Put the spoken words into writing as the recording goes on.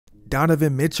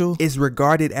Donovan Mitchell is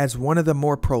regarded as one of the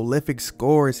more prolific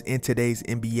scorers in today's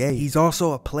NBA. He's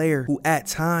also a player who at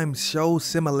times shows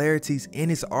similarities in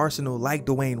his arsenal like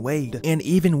Dwayne Wade. And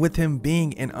even with him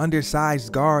being an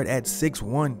undersized guard at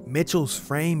 6'1", Mitchell's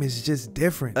frame is just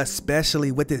different,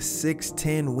 especially with his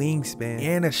 6'10" wingspan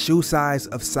and a shoe size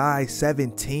of size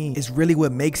 17 is really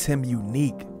what makes him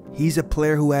unique. He's a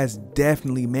player who has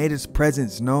definitely made his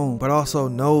presence known, but also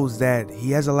knows that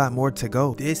he has a lot more to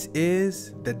go. This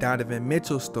is the Donovan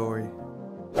Mitchell story.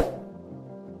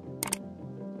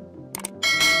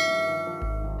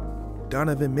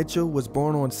 Donovan Mitchell was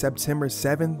born on September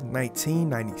 7,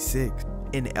 1996.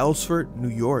 In Ellsford, New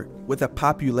York, with a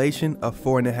population of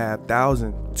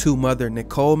 4,500 to mother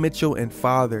Nicole Mitchell and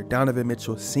father Donovan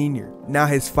Mitchell Sr. Now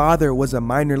his father was a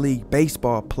minor league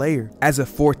baseball player as a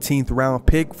 14th round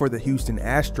pick for the Houston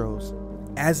Astros.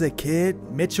 As a kid,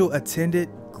 Mitchell attended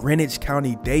Greenwich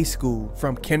County Day School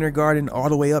from kindergarten all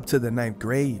the way up to the 9th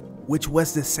grade, which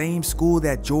was the same school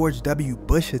that George W.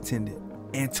 Bush attended,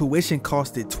 and tuition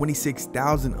costed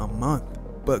 $26,000 a month.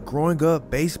 But growing up,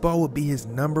 baseball would be his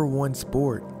 #1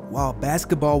 sport, while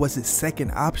basketball was his second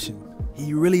option.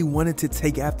 He really wanted to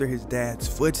take after his dad's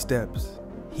footsteps.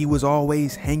 He was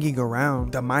always hanging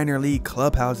around the minor league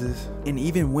clubhouses and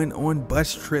even went on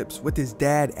bus trips with his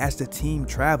dad as the team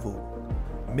traveled.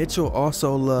 Mitchell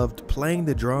also loved playing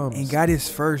the drums and got his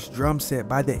first drum set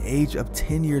by the age of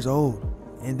 10 years old.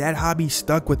 And that hobby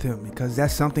stuck with him because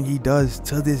that's something he does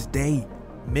to this day.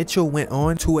 Mitchell went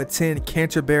on to attend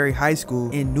Canterbury High School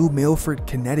in New Milford,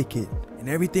 Connecticut, and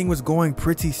everything was going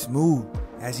pretty smooth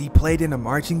as he played in a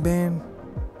marching band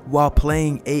while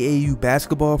playing AAU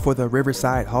basketball for the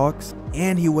Riverside Hawks,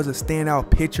 and he was a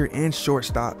standout pitcher and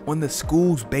shortstop on the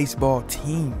school's baseball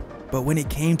team. But when it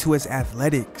came to his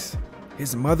athletics,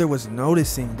 his mother was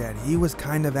noticing that he was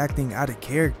kind of acting out of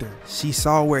character. She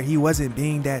saw where he wasn't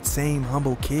being that same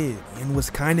humble kid and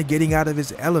was kind of getting out of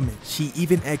his element. She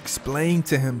even explained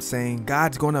to him saying,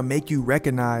 God's gonna make you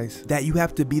recognize that you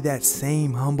have to be that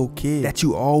same humble kid that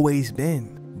you always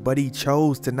been. But he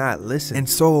chose to not listen. And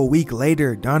so a week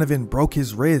later, Donovan broke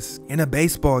his wrist in a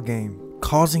baseball game,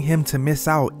 causing him to miss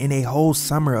out in a whole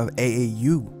summer of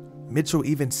AAU. Mitchell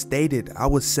even stated, I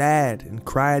was sad and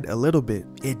cried a little bit.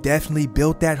 It definitely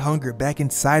built that hunger back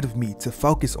inside of me to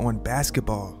focus on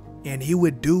basketball. And he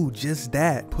would do just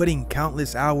that, putting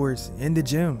countless hours in the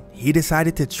gym. He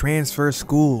decided to transfer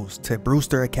schools to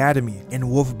Brewster Academy in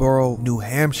Wolfboro, New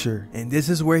Hampshire. And this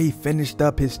is where he finished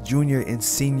up his junior and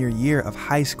senior year of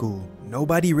high school.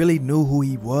 Nobody really knew who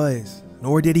he was,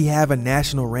 nor did he have a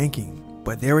national ranking.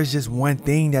 But there was just one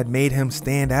thing that made him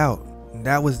stand out.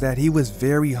 That was that he was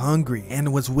very hungry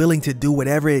and was willing to do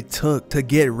whatever it took to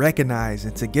get recognized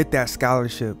and to get that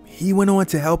scholarship. He went on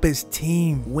to help his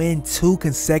team win 2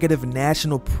 consecutive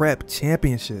national prep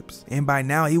championships, and by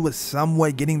now he was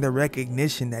somewhat getting the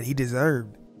recognition that he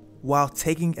deserved, while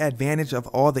taking advantage of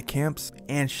all the camps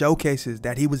and showcases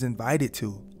that he was invited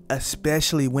to,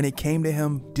 especially when it came to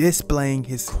him displaying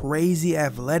his crazy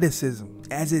athleticism,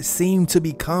 as it seemed to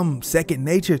become second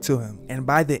nature to him. And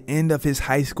by the end of his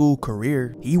high school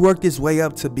career, he worked his way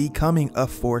up to becoming a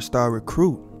 4-star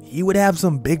recruit. He would have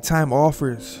some big time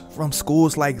offers from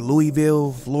schools like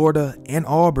Louisville, Florida, and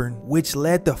Auburn, which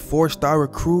led the 4-star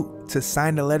recruit to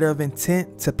sign a letter of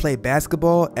intent to play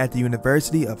basketball at the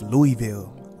University of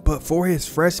Louisville. But for his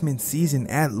freshman season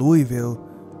at Louisville,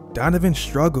 Donovan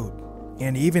struggled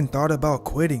and even thought about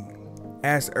quitting,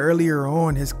 as earlier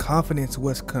on his confidence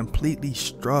was completely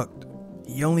struck.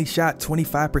 He only shot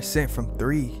 25% from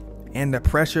 3, and the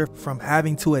pressure from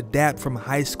having to adapt from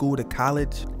high school to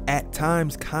college at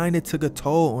times kinda took a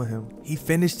toll on him. He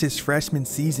finished his freshman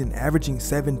season averaging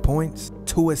 7 points,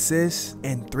 2 assists,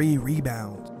 and 3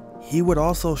 rebounds. He would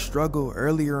also struggle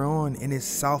earlier on in his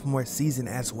sophomore season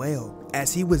as well,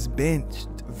 as he was benched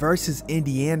versus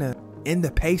Indiana in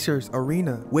the Pacers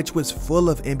arena, which was full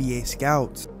of NBA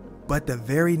scouts. But the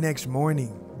very next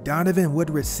morning, Donovan would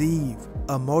receive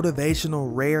a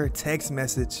motivational rare text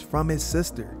message from his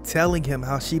sister telling him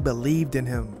how she believed in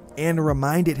him and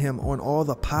reminded him on all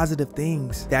the positive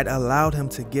things that allowed him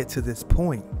to get to this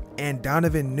point. And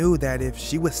Donovan knew that if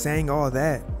she was saying all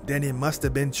that, then it must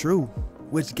have been true,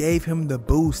 which gave him the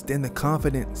boost and the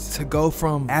confidence to go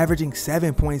from averaging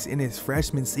 7 points in his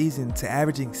freshman season to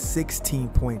averaging 16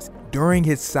 points during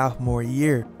his sophomore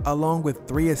year, along with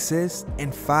 3 assists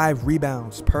and 5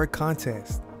 rebounds per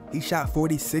contest. He shot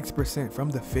 46% from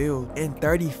the field and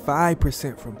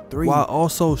 35% from 3, while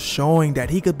also showing that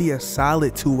he could be a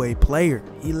solid two-way player.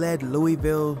 He led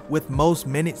Louisville with most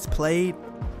minutes played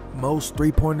most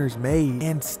three-pointers made,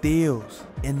 and steals,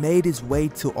 and made his way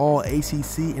to all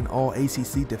ACC and all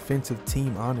ACC defensive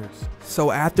team honors.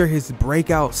 So after his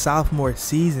breakout sophomore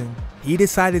season, he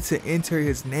decided to enter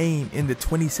his name in the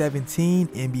 2017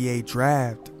 NBA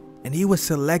draft, and he was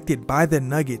selected by the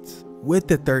Nuggets with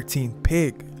the 13th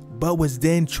pick, but was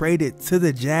then traded to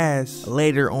the Jazz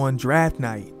later on draft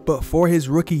night. But for his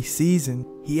rookie season,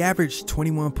 he averaged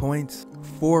 21 points,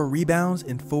 4 rebounds,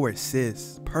 and 4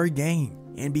 assists per game,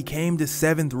 and became the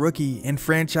 7th rookie in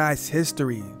franchise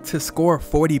history to score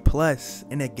 40 plus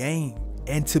in a game.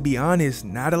 And to be honest,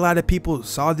 not a lot of people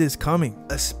saw this coming,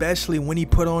 especially when he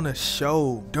put on a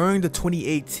show during the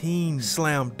 2018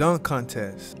 Slam Dunk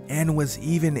Contest and was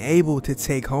even able to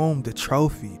take home the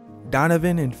trophy.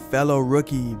 Donovan and fellow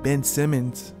rookie Ben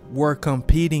Simmons were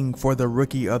competing for the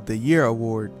Rookie of the Year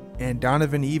award, and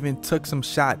Donovan even took some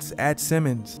shots at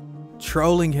Simmons,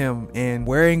 trolling him and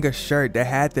wearing a shirt that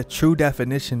had the true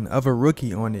definition of a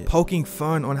rookie on it, poking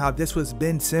fun on how this was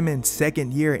Ben Simmons'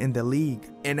 second year in the league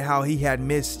and how he had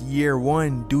missed year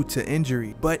 1 due to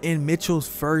injury. But in Mitchell's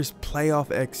first playoff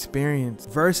experience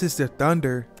versus the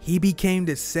Thunder, he became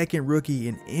the 2nd rookie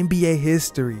in NBA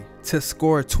history to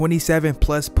score 27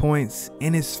 plus points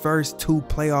in his first 2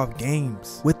 playoff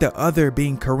games, with the other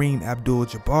being Kareem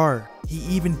Abdul-Jabbar. He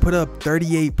even put up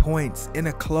 38 points in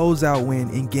a closeout win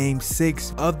in Game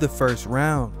 6 of the first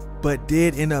round, but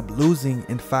did end up losing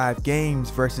in 5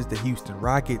 games versus the Houston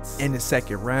Rockets in the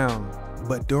second round.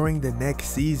 But during the next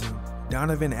season,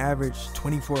 Donovan averaged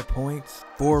 24 points,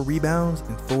 4 rebounds,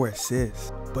 and 4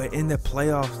 assists. But in the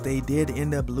playoffs, they did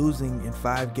end up losing in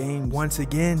 5 games once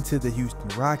again to the Houston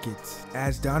Rockets,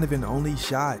 as Donovan only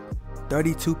shot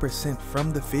 32%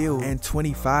 from the field and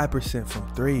 25% from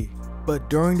 3. But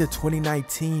during the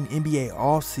 2019 NBA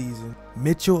offseason,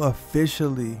 Mitchell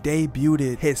officially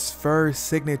debuted his first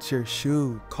signature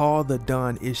shoe called the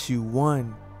Don Issue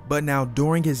 1. But now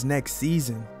during his next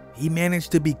season, he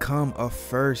managed to become a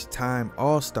first-time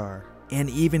All-Star and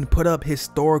even put up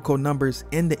historical numbers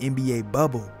in the NBA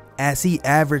bubble, as he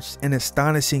averaged an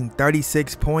astonishing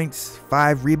 36 points,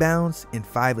 5 rebounds, and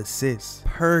 5 assists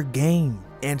per game,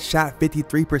 and shot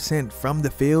 53% from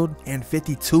the field and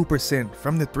 52%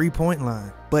 from the three-point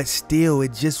line. But still,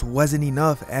 it just wasn't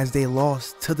enough, as they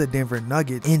lost to the Denver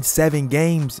Nuggets in 7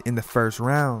 games in the first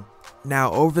round.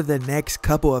 Now, over the next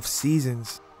couple of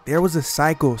seasons, there was a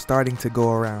cycle starting to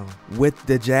go around, with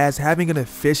the Jazz having an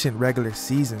efficient regular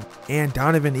season and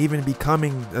Donovan even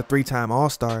becoming a 3-time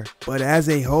All-Star. But as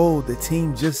a whole, the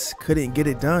team just couldn't get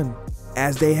it done,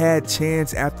 as they had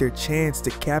chance after chance to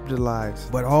capitalize,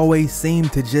 but always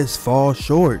seemed to just fall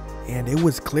short. And it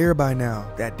was clear by now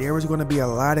that there was going to be a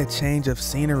lot of change of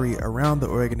scenery around the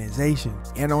organization.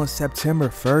 And on September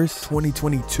 1st,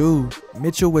 2022,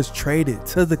 Mitchell was traded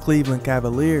to the Cleveland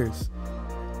Cavaliers.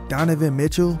 Donovan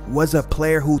Mitchell was a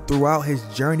player who throughout his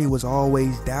journey was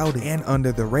always doubted and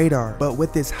under the radar, but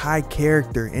with his high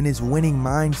character and his winning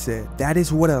mindset, that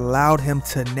is what allowed him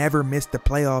to never miss the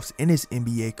playoffs in his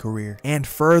NBA career, and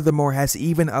furthermore has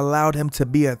even allowed him to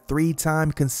be a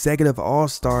 3-time consecutive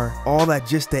All-Star, all at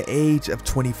just the age of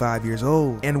 25 years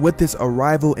old. And with his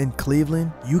arrival in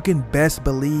Cleveland, you can best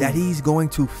believe that he's going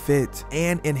to fit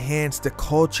and enhance the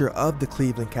culture of the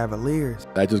Cleveland Cavaliers.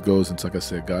 That just goes into, like I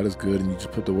said, God is good, and you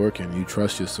just put the work in, you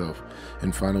trust yourself,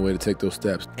 and find a way to take those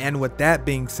steps. And with that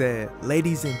being said,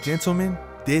 ladies and gentlemen,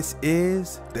 this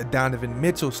is the Donovan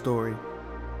Mitchell story.